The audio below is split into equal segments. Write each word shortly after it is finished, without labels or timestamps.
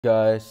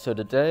Guys, so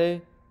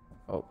today,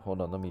 oh,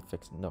 hold on, let me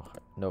fix,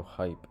 no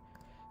hype.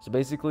 So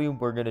basically,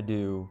 we're gonna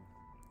do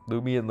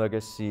Loomian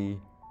Legacy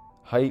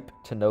hype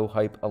to no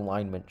hype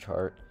alignment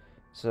chart.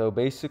 So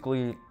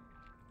basically,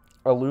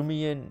 a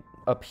Loomian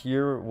up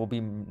here will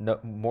be no,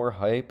 more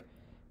hype,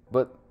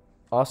 but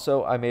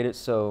also I made it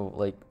so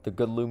like the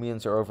good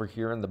Loomians are over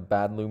here and the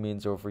bad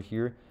Loomians are over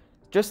here,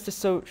 just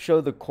to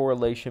show the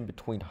correlation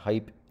between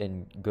hype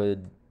and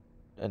good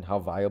and how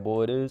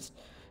viable it is.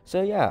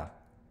 So yeah.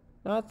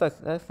 I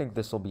think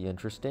this will be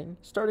interesting.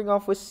 Starting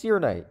off with Seer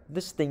Knight.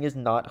 This thing is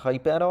not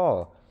hype at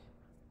all.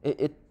 It,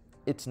 it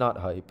it's not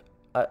hype.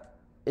 Uh,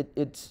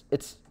 it's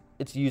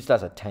used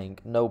as a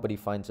tank. Nobody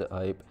finds it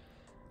hype.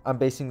 I'm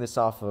basing this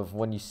off of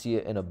when you see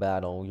it in a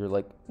battle, you're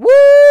like,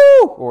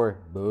 woo! Or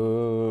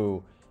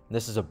boo. And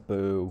this is a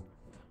boo.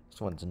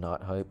 This one's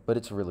not hype, but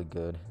it's really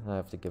good. I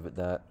have to give it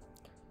that.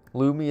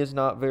 Lumi is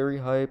not very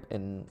hype,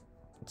 and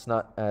it's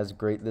not as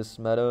great this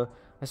meta.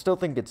 I still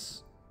think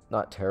it's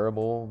not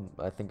terrible.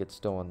 I think it's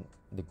still on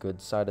the good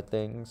side of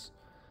things.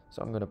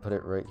 So I'm going to put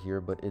it right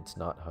here, but it's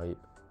not hype.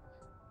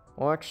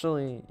 Well,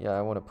 actually, yeah,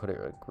 I want to put it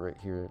like right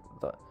here.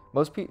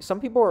 Some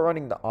people are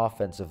running the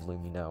offensive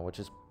Lumi now, which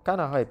is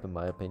kind of hype in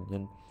my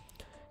opinion.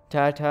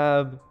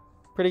 Tatab,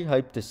 pretty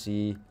hype to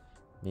see.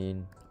 I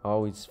mean,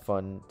 always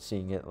fun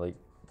seeing it like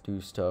do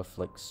stuff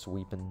like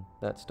sweeping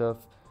that stuff.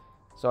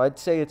 So I'd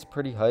say it's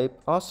pretty hype.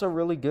 Also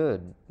really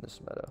good this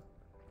meta.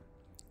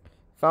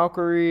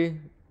 Valkyrie,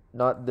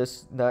 not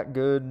that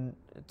good.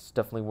 It's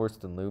definitely worse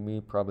than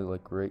Lumi, probably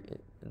like right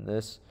in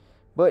this.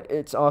 But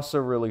it's also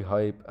really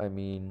hype. I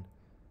mean,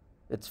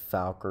 it's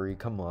Valkyrie.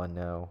 Come on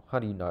now. How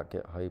do you not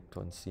get hyped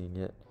when seeing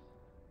it?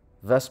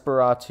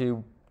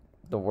 Vesperatu,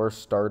 the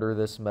worst starter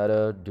this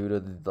meta due to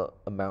the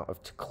amount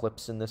of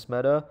clips in this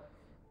meta.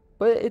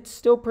 But it's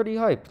still pretty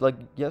hyped. Like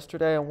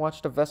yesterday I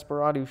watched a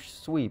Vesperatu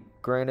sweep.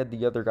 Granted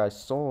the other guy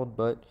sold,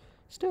 but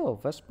still,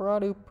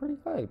 Vesperatu pretty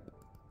hype.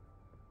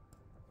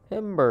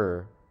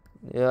 Himber.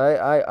 Yeah,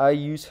 I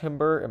use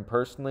Himber, and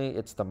personally,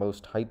 it's the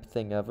most hype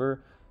thing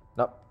ever.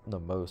 Not the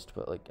most,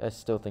 but like I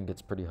still think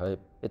it's pretty hype.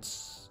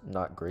 It's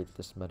not great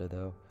this meta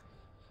though.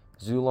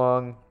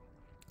 Zulong,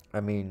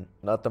 I mean,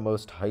 not the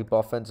most hype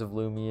offensive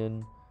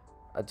Loomian.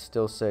 I'd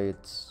still say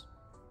it's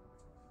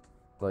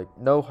like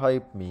no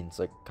hype means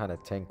like kind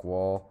of tank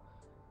wall.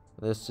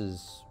 This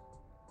is,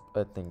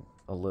 I think,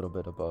 a little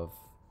bit above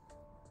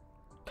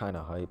kind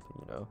of hype,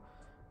 you know.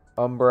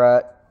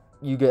 Umbrat,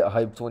 you get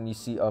hyped when you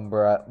see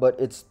Umbrat, but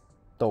it's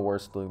the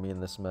worst Loomian in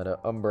this meta.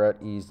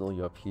 Umbrat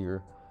easily up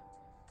here.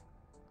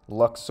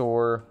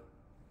 Luxor,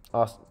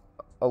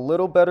 a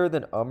little better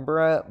than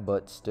Umbrat,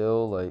 but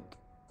still like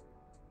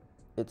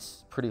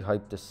it's pretty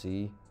hyped to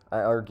see.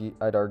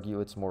 I'd argue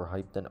it's more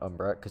hyped than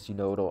Umbrat because you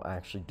know it'll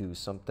actually do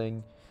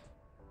something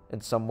in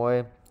some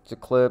way. It's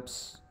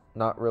Eclipse,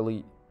 not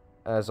really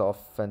as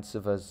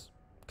offensive as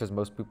because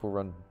most people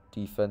run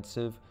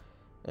defensive,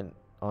 and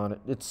on it,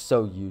 it's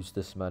so used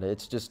this meta.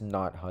 It's just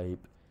not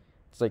hype.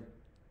 It's like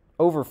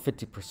over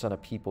 50%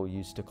 of people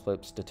use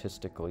Eclipse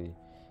statistically.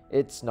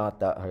 It's not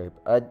that hype.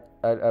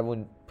 I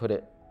wouldn't put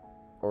it,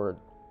 or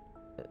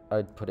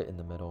I'd put it in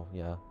the middle.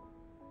 Yeah,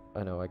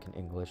 I know I can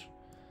English.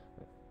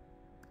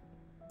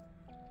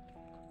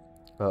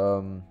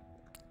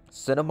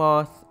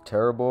 Cinemoth,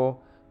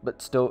 terrible,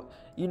 but still,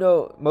 you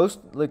know, most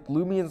like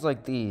Loomians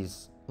like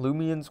these,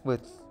 Loomians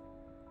with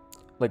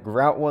like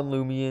Route 1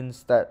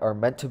 Loomians that are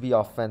meant to be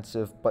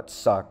offensive but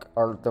suck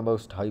are the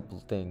most hype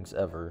things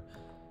ever.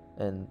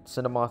 And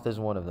Cinemoth is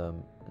one of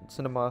them. And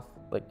Cinemoth,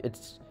 like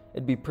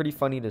it'd be pretty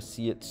funny to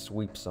see it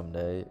sweep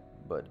someday,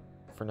 but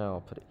for now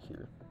I'll put it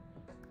here.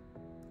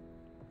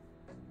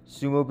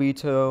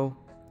 Sumobito,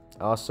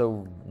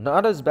 also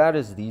not as bad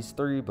as these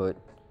three, but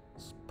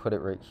let's put it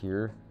right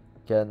here.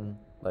 Again,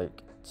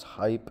 like it's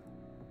hype.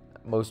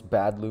 Most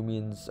bad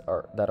Loomians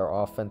that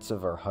are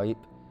offensive are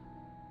hype,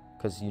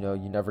 because you know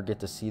you never get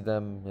to see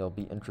them. It'll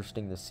be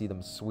interesting to see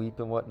them sweep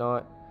and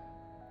whatnot.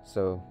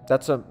 So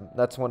that's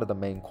one of the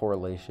main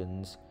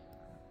correlations.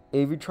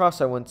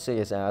 Avitross I wouldn't say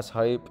is as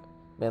hype,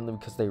 mainly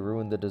because they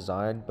ruined the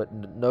design, but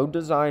no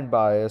design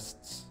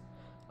bias.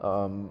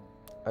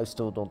 I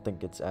still don't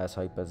think it's as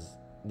hype as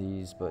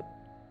these, but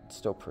it's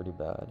still pretty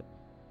bad.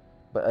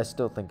 But I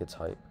still think it's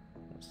hype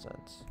in a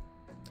sense.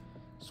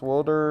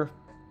 Swolder,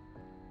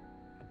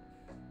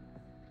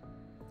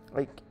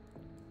 like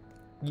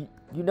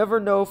you never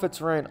know if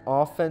it's ran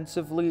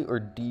offensively or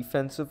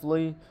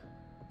defensively.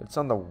 It's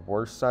on the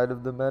worst side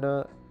of the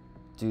meta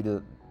due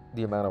to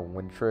the amount of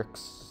win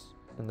tricks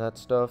and that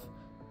stuff.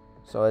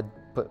 So I'd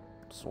put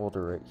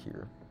Swolder right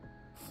here.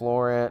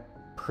 Florant,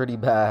 pretty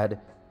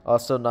bad.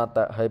 Also not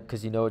that hype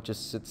because you know it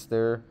just sits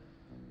there.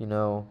 You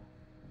know,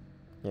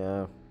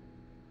 yeah.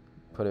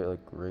 Put it like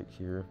right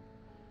here.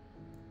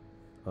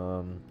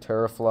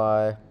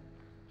 Terrafly.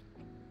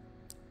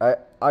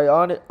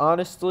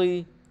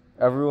 Honestly,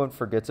 everyone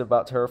forgets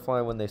about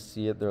Terrafly when they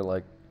see it. They're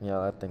like, yeah,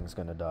 that thing's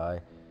gonna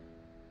die.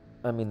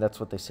 I mean, that's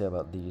what they say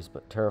about these,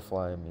 but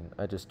Terrafly, I mean,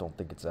 I just don't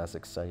think it's as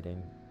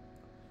exciting.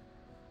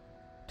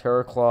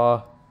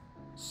 Terraclaw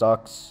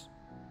sucks.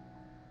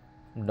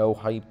 no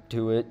hype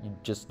to it. You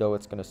just know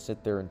it's going to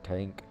sit there and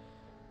tank.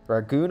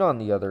 Dragoon, on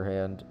the other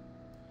hand,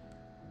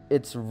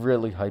 it's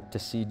really hype to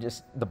see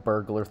just the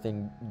burglar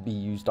thing be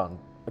used on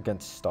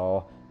against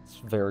stall. It's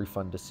very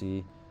fun to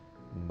see.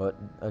 But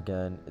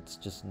again, it's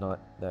just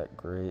not that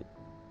great.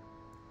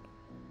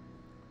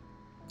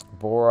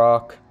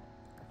 Borak.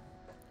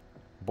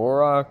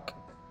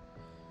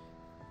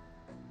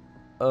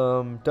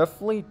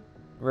 Definitely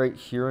right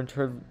here in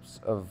terms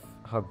of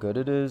how good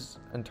it is.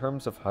 In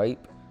terms of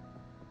hype,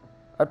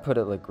 I'd put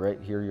it like right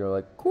here. You're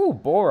like, cool,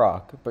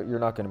 Borak. But you're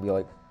not going to be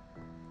like,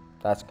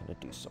 that's going to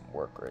do some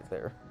work right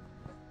there.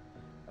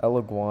 El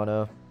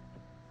Iguana.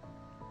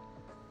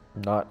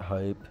 Not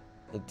hype.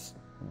 It's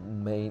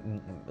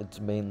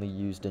mainly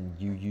used in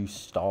UU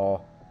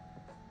stall.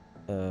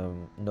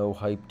 No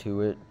hype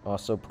to it.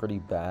 Also pretty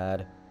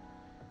bad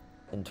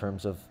in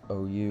terms of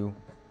OU.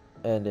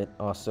 And it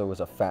also is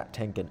a fat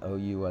tank in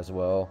OU as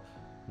well.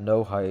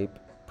 No hype.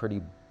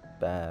 Pretty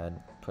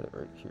bad. Put it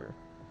right here.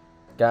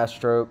 Gas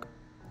stroke.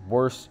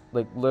 Worse.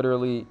 Like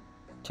literally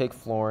take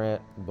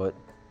Florent, but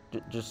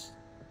it's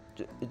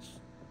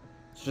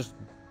just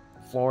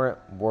Florent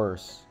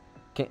worse.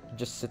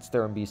 Just sits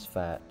there and be's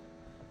fat.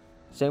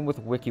 Same with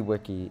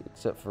Wiki,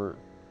 except for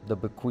the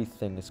bequeath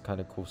thing is kind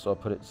of cool, so I'll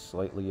put it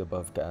slightly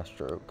above gas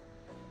stroke.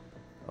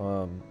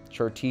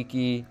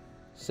 Chartiki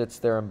sits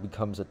there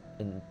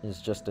and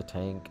is just a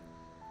tank.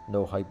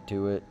 No hype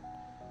to it.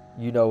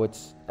 You know,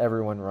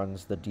 everyone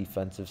runs the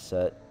defensive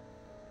set,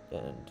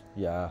 and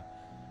yeah,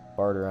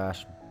 Barter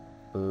Ash,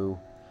 boo.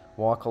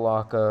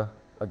 Wakalaka,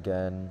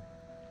 again,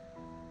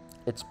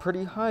 it's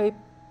pretty hype.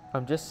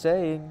 I'm just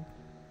saying,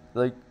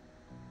 like,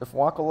 if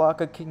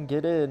Wakalaka can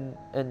get in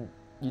and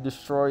you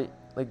destroy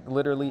like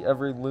literally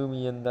every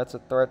Loomian that's a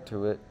threat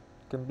to it,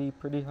 can be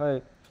pretty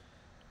hype.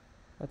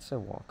 I'd say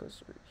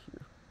Waka's right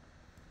here.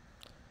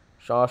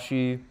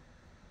 Shashi.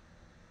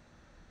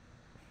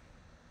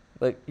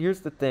 Like, here's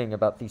the thing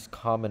about these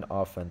common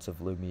offensive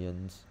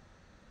Loomians.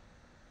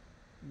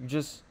 You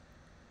just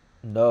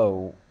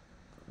know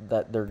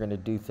that they're gonna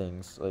do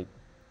things. Like,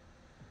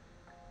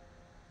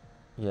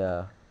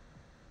 yeah.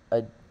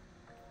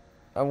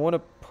 I want to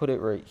put it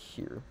right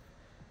here.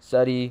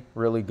 SETI,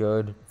 really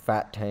good.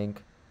 Fat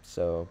tank.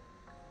 So,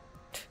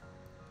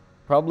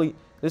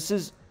 this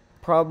is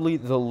probably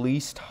the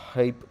least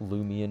hype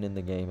Loomian in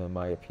the game, in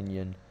my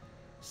opinion.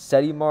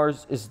 SETI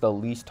Mars is the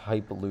least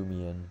hype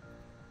Loomian.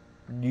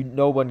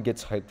 No one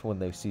gets hyped when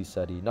they see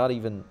SETI. Not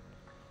even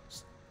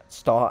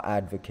stall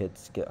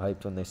advocates get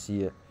hyped when they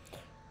see it.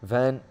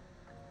 Vent,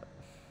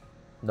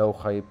 no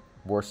hype.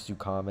 Worst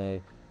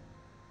Tsukame.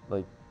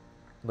 Like,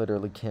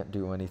 literally can't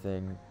do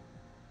anything.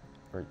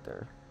 Right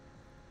there.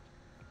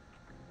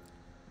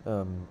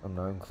 I'm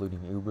not including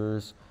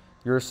Ubers.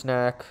 Your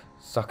Snack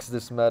sucks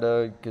this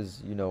meta because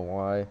you know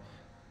why.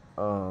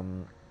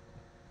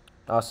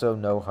 Also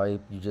no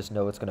hype. You just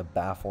know it's gonna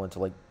baffle into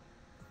like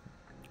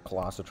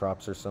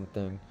Colossotrops or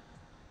something.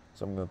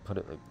 So I'm gonna put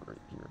it like right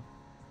here.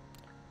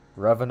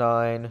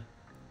 Revenine.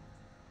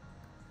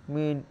 I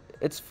mean,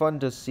 it's fun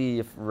to see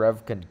if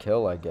Rev can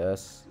kill, I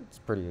guess. It's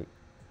pretty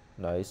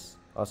nice.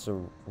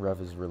 Also, Rev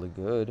is really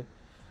good.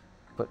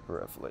 Put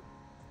Rev like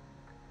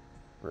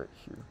right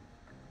here.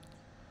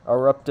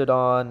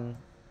 Eruptodon.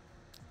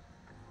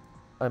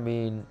 I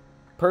mean,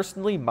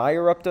 personally, my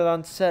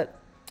Eruptodon set,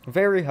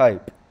 very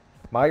hype.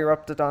 My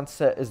Eruptodon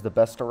set is the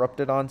best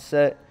Eruptodon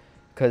set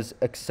because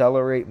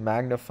accelerate,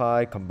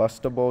 magnify,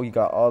 combustible, you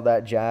got all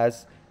that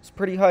jazz. It's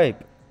pretty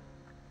hype.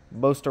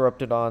 Most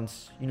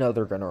Eruptodons, you know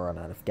they're going to run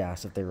out of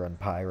gas if they run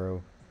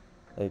Pyro.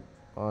 Like,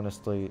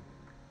 honestly,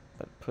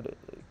 I'd put it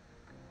like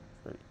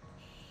right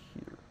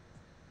here.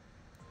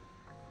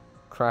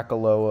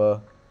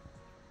 Krakaloa.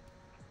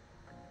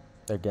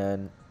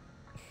 Again,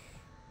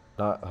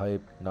 not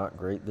hype, not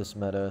great this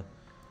meta.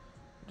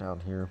 Down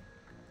here.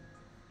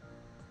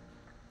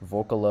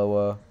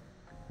 Vocaloa,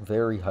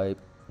 very hype,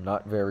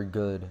 not very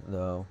good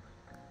though.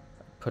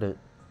 Put it,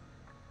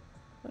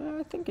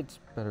 I think it's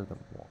better than,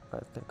 I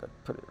think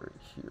I'd put it right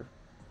here.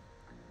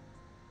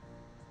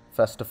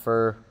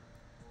 Festifer.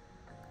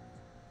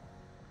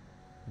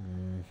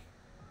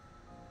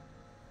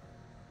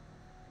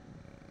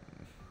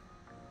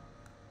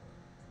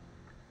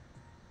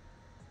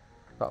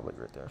 Probably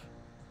right there.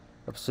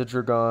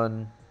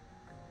 Obsidragon,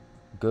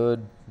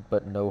 good,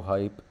 but no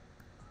hype.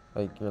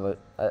 Like,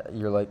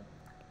 you're like,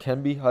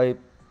 can be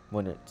hype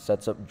when it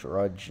sets up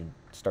Drudge and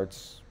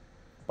starts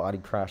body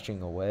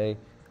crashing away.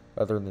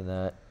 Other than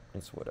that,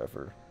 it's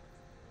whatever.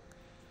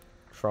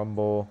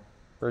 Trumbull,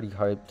 pretty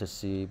hype to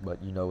see,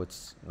 but you know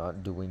it's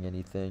not doing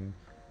anything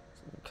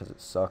because it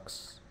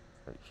sucks.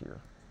 Right here.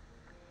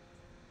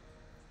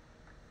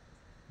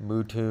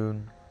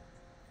 Mewtwo,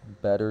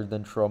 better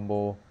than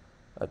Trumbull.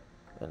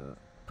 And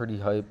pretty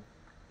hype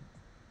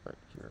right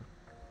here.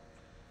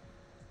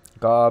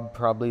 Gob,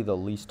 probably the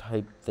least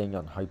hype thing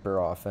on hyper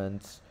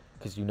offense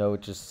because you know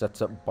it just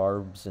sets up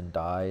barbs and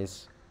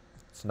dies.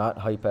 It's not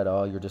hype at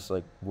all. You're just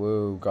like,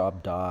 whoa,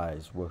 Gob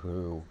dies,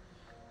 woohoo.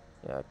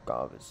 Yeah,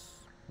 Gob is,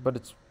 but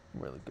it's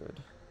really good.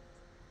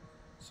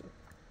 So,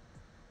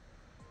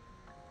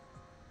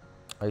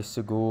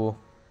 Icicle.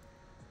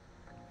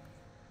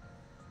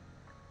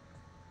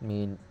 I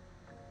mean,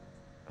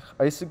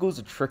 Icicle's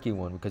a tricky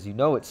one because you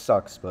know it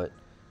sucks, but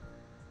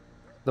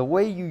the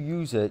way you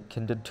use it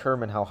can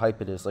determine how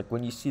hype it is. Like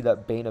when you see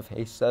that Bane of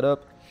Haste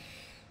setup,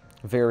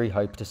 very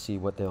hyped to see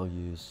what they'll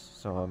use.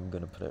 So I'm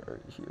going to put it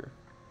right here.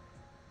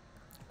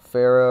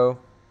 Pharaoh,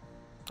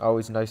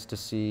 always nice to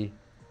see.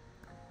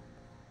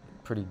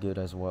 Pretty good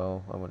as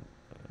well. I would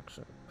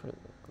actually put it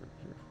right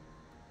here.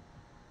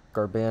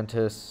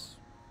 Garbantus,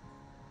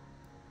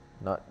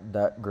 not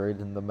that great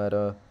in the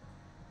meta,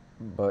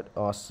 but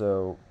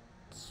also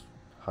it's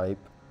hype.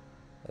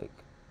 Like,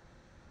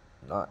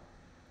 not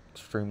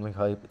extremely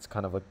hype. It's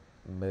kind of a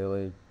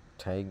melee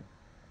tank,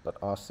 but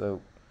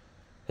also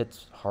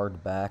hits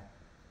hard back,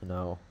 you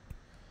know.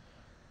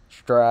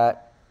 Strat.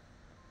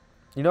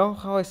 You know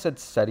how I said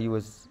SETI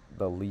was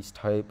the least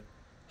hype?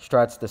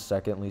 Strat's the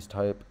second least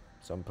hype,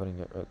 so I'm putting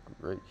it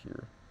right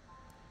here.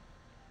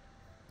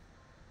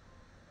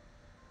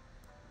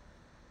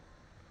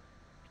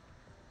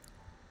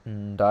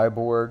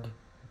 Dyborg.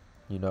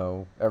 You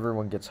know,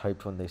 everyone gets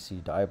hyped when they see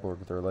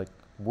Dyborg. They're like,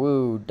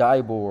 woo,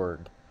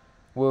 Dyborg.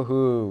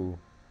 Woohoo.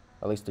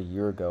 At least a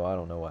year ago, I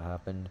don't know what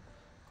happened.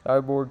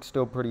 Dyborg's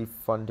still pretty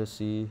fun to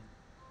see.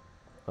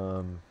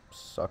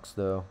 Sucks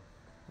though.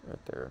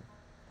 Right there.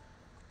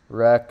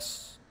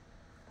 Rex.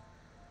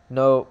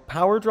 No,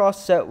 power draw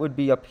set would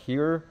be up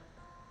here,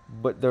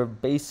 but the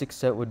basic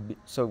set would be...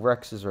 So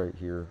Rex is right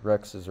here.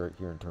 Rex is right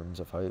here in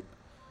terms of hype.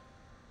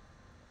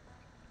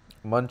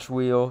 Munch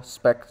Wheel.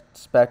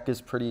 Spec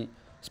is pretty...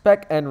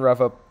 Spec and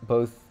Rev Up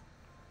both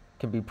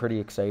can be pretty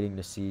exciting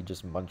to see.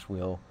 Just Munch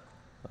Wheel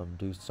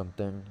do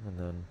something, and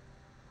then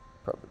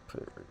probably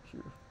put it right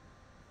here.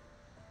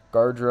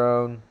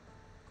 Guardrone.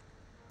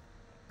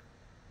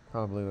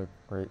 Probably like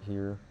right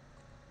here.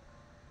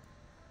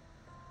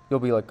 You'll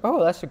be like,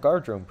 oh, that's a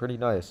Guardrone. Pretty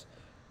nice.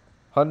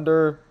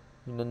 Hunder.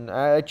 And then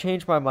I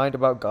changed my mind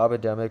about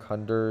Gobademic.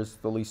 Hunder is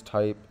the least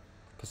hype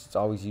because it's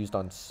always used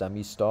on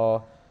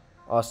semi-stall.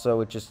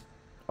 Also, it just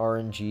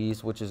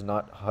RNGs, which is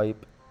not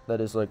hype.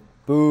 That is like,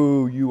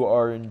 boo, you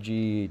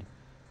RNG'd.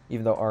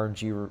 Even though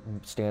RNG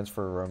stands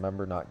for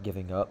remember not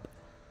giving up.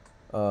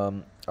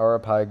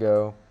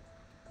 Arapago.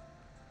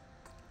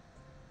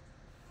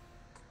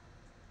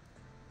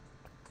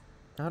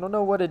 I don't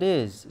know what it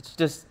is. It's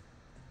just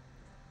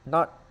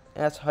not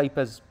as hype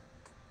as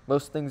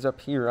most things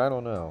up here. I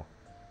don't know.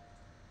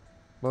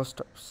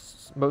 Most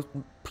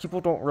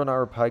people don't run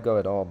Arapago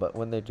at all, but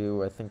when they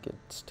do, I think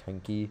it's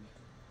tanky.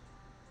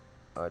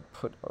 I'd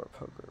put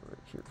Arapago right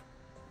here.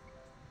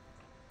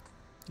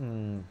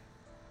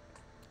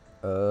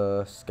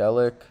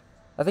 Skellic.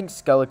 I think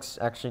Skellic's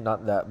actually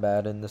not that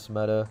bad in this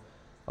meta.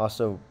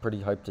 Also pretty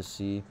hyped to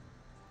see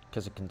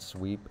because it can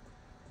sweep.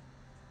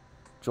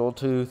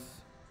 Joltooth.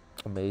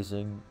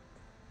 Amazing.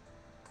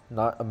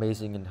 Not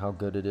amazing in how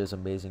good it is,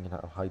 amazing in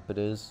how hype it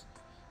is.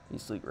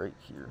 Easily right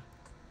here.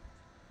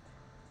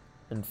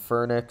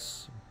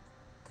 Infernix.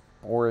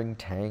 Boring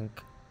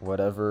tank.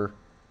 Whatever.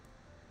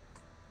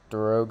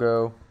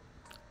 Dorogo.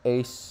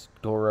 Ace.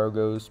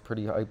 Dorogo's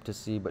pretty hyped to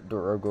see, but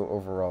Dorogo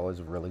overall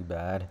is really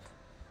bad.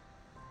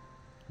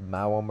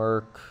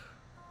 Malamurk.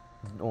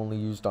 Only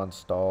used on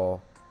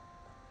stall.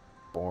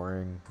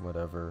 Boring.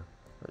 Whatever.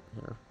 Right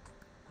here.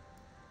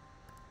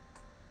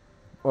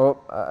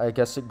 Well, I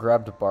guess it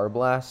grabbed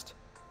Barblast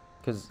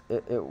because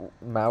it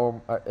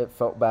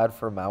felt bad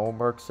for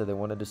Malamurk, so they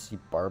wanted to see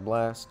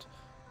Barblast.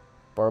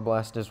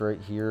 Barblast is right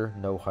here,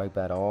 no hype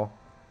at all.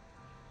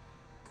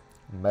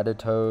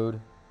 Metatoad.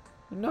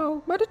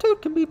 No,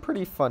 Metatoad can be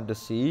pretty fun to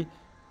see,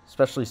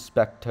 especially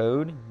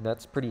Spectoad.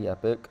 That's pretty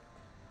epic.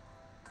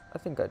 I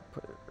think I'd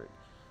put it right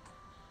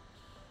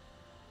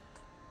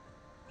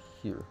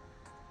here.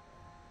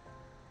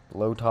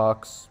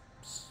 Blowtox,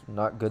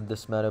 not good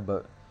this meta,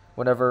 but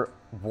whenever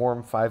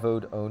Warm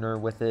 5-0'd owner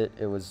with it,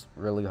 it was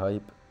really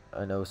hype.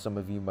 I know some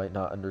of you might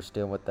not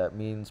understand what that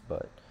means,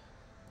 but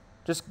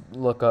just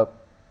look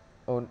up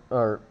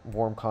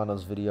Warm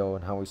Kano's video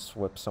on how he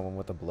swept someone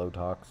with a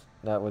Blowtox.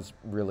 That was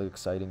really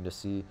exciting to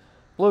see.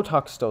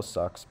 Blowtox still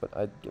sucks, but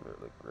I'd give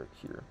it like right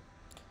here.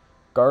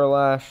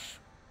 Garlash,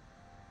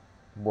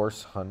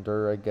 worse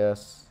Hunter, I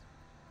guess.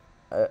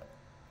 I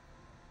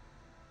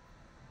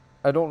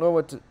don't know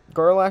what to...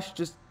 Garlash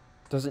just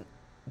doesn't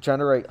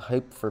generate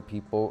hype for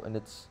people, and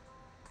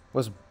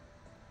was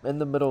in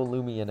the middle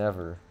Loomian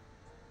ever.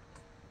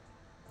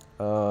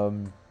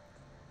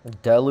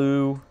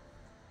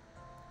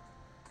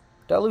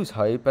 Delu's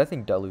hype. I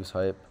think Delu's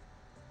hype.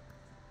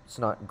 It's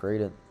not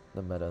great at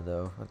the meta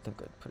though. I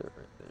think I'd put it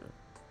right there.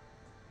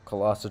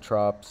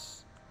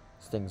 Colossotrops.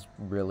 This thing's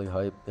really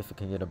hype if it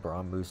can get a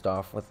Braum boost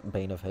off with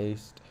Bane of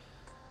Haste.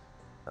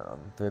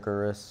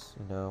 Vigorous,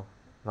 you know,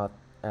 not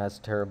as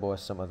terrible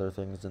as some other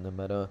things in the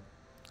meta.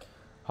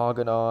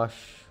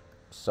 Hagenosh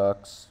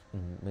sucks,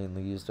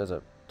 mainly used as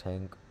a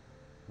tank,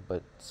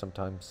 but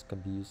sometimes can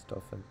be used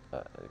often.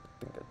 I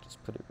think I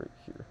just put it right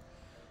here.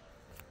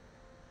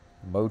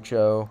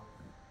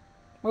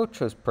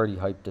 Mocho's pretty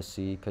hyped to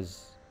see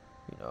because,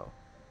 you know,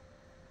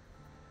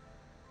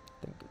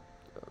 I think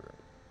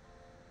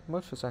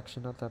Much is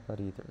actually not that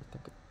bad either. I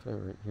think I put it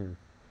right here.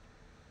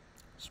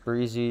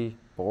 Spreezy,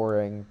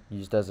 boring,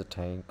 used as a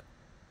tank.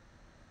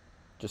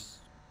 Just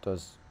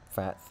does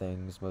fat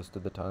things most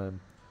of the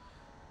time.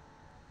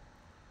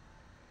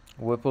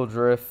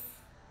 Whippledrift.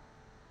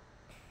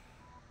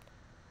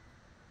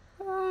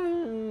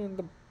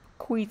 The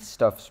Queeth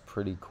stuff's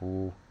pretty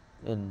cool.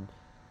 And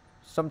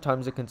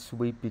sometimes it can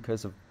sweep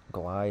because of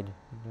glide.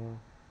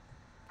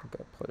 I think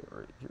I put it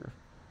right here.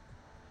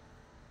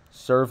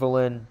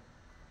 Servalin.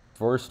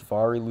 Worst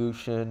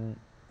Varilution.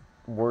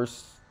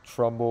 Worst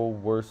Trumbull.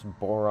 Worst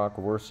Borak.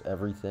 Worst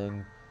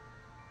everything.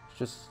 It's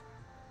just...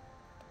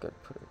 I think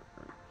I put it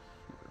right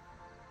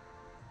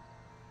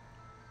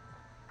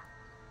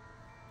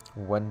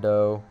here.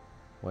 Wendo.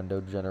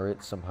 Wendo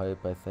generates some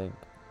hype, I think.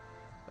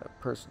 I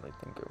personally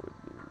think it would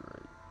be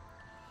right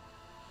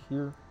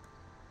here.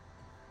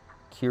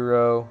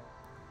 Kiro.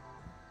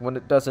 When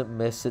it doesn't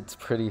miss, it's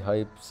pretty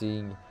hype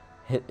seeing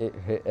it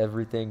hit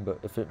everything, but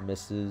if it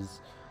misses,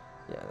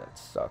 yeah, that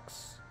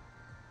sucks.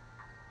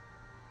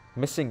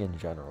 Missing in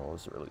general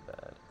is really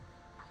bad.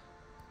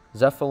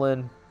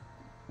 Zeppelin,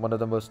 one of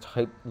the most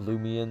hyped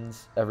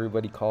Loomians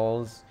everybody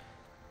calls.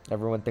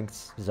 Everyone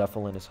thinks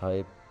Zeppelin is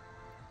hype.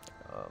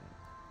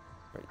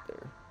 Right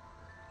there.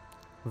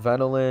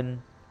 Venolin,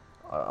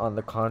 on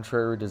the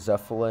contrary to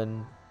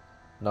Zeppelin,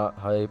 not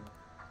hype.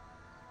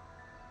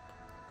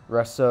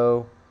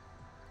 Resso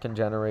can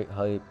generate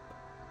hype,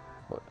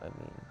 but I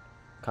mean,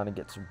 kind of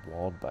gets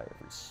walled by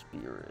every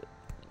spirit,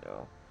 you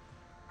know.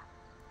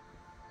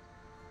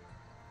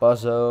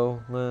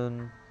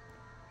 Buzzolin,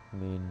 I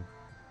mean,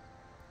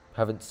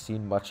 haven't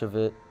seen much of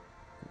it.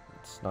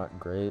 It's not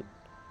great.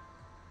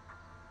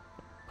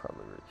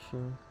 Probably right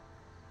here.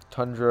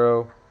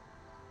 Tundro,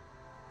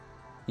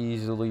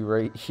 easily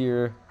right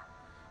here.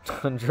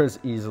 Tundra's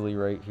easily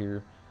right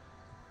here.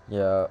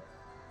 Yeah,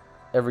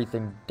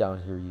 everything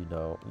down here, you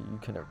know, you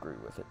can agree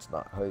with. It's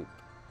not hype.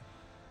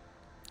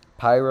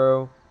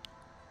 Pyro.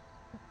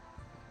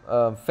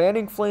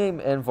 Fanning Flame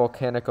and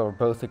Volcanic are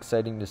both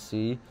exciting to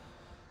see.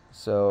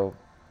 So,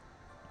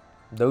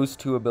 those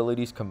two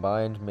abilities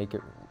combined make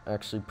it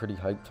actually pretty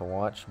hype to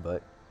watch,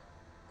 but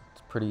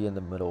it's pretty in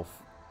the middle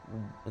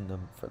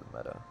for the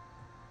meta.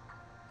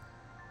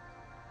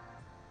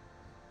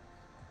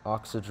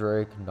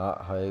 Oxydrake,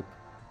 not hype.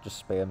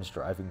 Just spams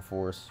Driving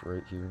Force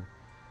right here.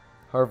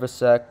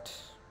 Harvesect.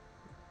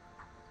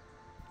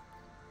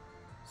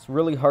 It's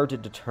really hard to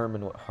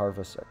determine what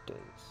Harvesect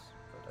is,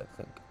 but I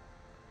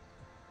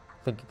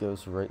think it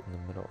goes right in the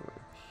middle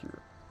right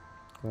here.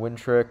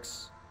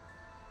 Wintrix.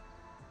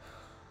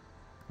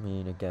 I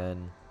mean,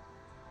 again,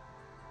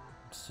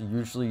 it's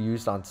usually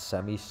used on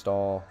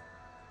semi-stall,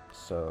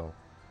 so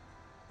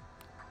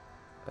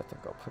I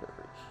think I'll put it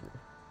right here.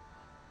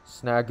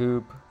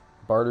 Snagoop,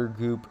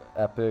 Bartergoop,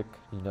 Epic,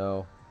 you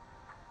know.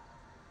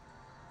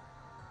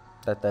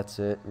 That's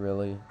it,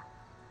 really.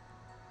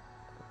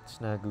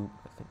 Snagoop,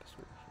 I think is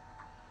right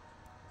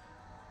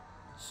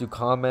here.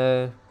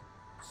 Tsukame,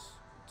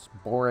 it's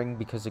boring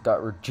because it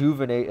got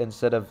Rejuvenate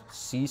instead of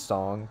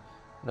Sea-Song.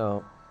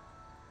 No,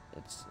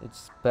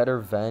 it's better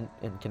Vent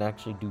and can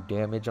actually do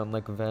damage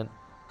unlike Vent.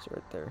 It's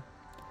right there.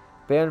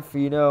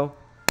 Banfino.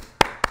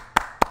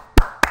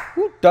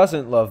 Who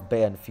doesn't love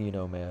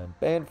Banfino, man?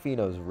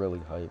 Banfino's really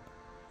hype.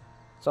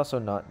 It's also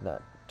not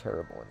that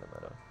terrible in the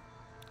meta.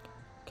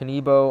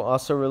 Kanibo,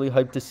 also really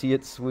hyped to see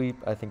it sweep.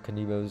 I think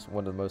Kanibo is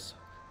one of the most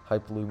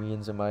hyped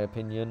Loomians in my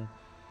opinion.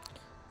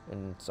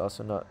 And it's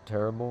also not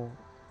terrible.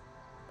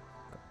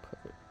 I'll put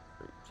it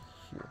right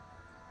here.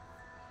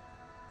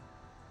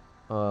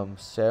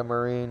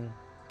 Samarine,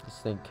 this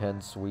thing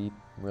can sweep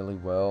really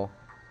well.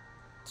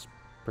 It's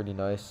pretty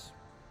nice.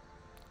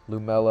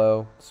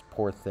 Lumello, this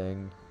poor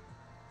thing.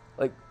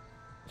 Like,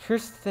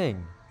 here's the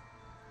thing.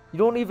 You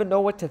don't even know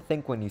what to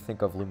think when you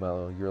think of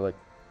Lumello. You're like,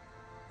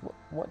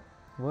 what?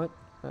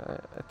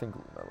 I think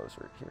Lumello's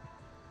right here.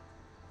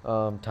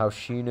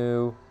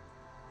 Taoshinu,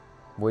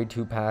 way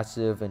too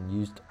passive and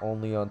used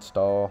only on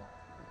stall.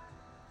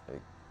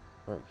 Like,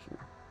 right here.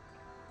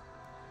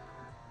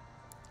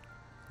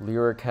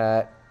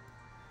 Lyricat.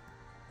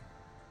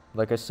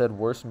 Like I said,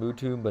 worse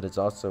Mewtwo, but it's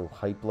also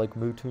hype like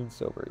Mewtwo,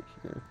 so right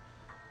here.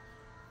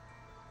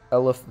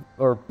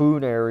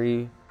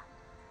 Boonary.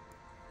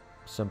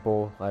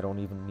 Simple. I don't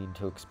even need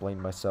to explain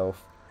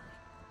myself.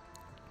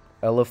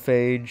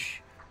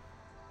 Elephage.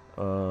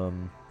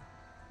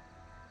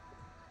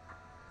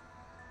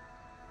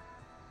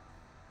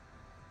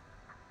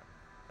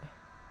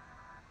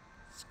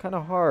 It's kind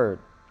of hard.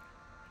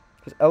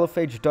 Because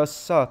Elephage does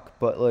suck,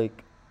 but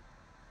like,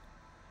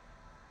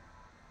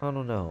 I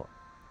don't know.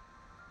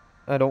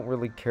 I don't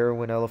really care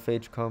when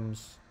Elephage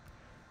comes.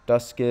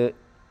 Duskit.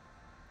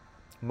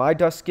 My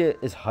Duskit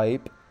is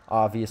hype.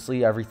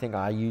 Obviously, everything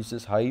I use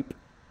is hype.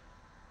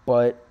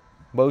 But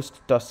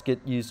most Duskit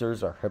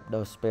users are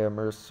Hypno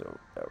spammers, so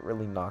that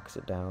really knocks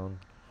it down.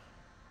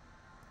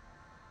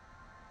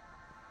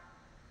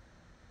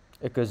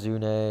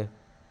 Ikazune.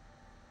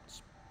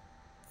 It's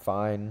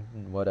fine,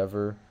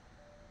 whatever.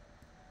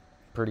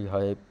 Pretty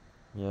hype,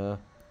 yeah.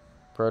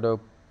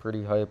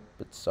 pretty hype.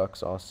 It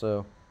sucks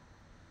also.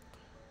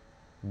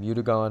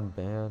 Mutagon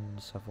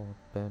banned. Several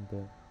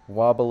banned.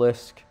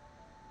 Wobelisk.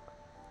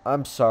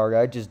 I'm sorry,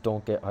 I just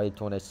don't get hyped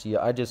when I see it.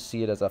 I just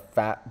see it as a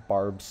fat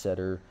barb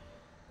setter.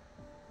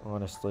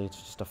 Honestly, it's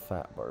just a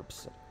fat barb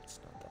setter. It's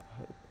not that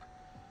hype.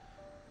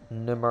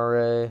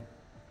 Nimare.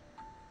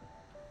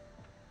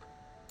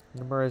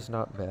 Nimare's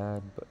not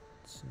bad, but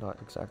it's not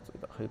exactly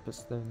the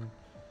hypest thing.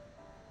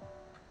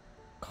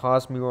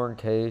 Cosmure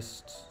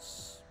encased.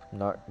 It's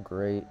not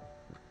great.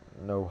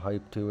 No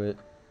hype to it.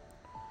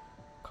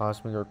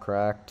 Cosmure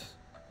cracked.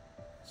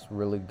 It's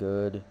really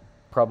good.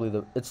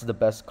 Probably it's the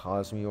best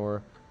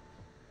Cosmure.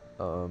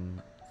 I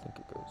think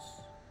it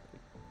goes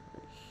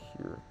right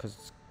here because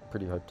it's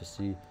pretty hype to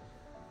see.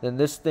 Then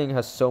this thing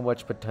has so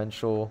much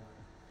potential.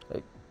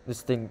 Like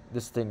this thing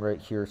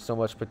right here, so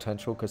much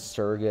potential because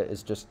Surrogate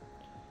is just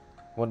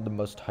one of the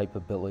most hype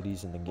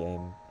abilities in the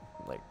game.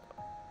 Like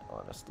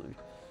honestly,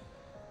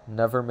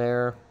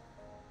 Nevermare.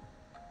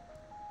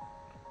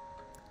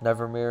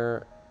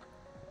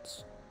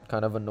 It's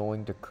kind of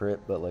annoying to crit,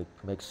 but like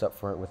makes up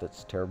for it with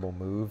its terrible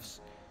moves.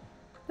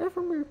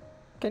 Nevermare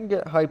can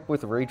get hype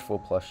with Rageful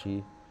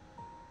plushie.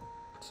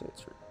 Let's say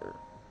it's right there.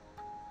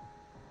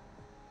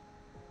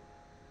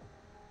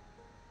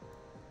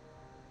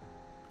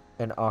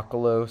 And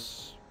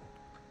Akalos.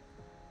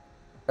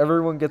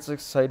 Everyone gets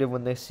excited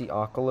when they see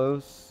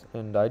Akalos,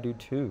 and I do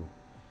too.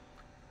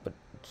 But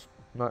it's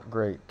not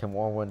great. Can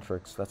wall one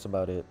tricks, that's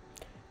about it.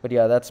 But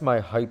yeah, that's my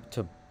hype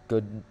to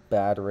good,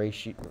 bad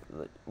ratio,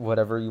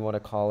 whatever you want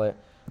to call it.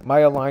 My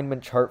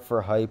alignment chart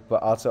for hype,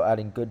 but also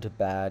adding good to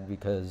bad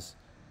because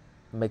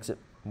it makes it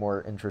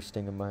more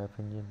interesting in my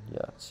opinion.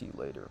 Yeah, see you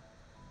later.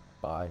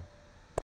 Bye.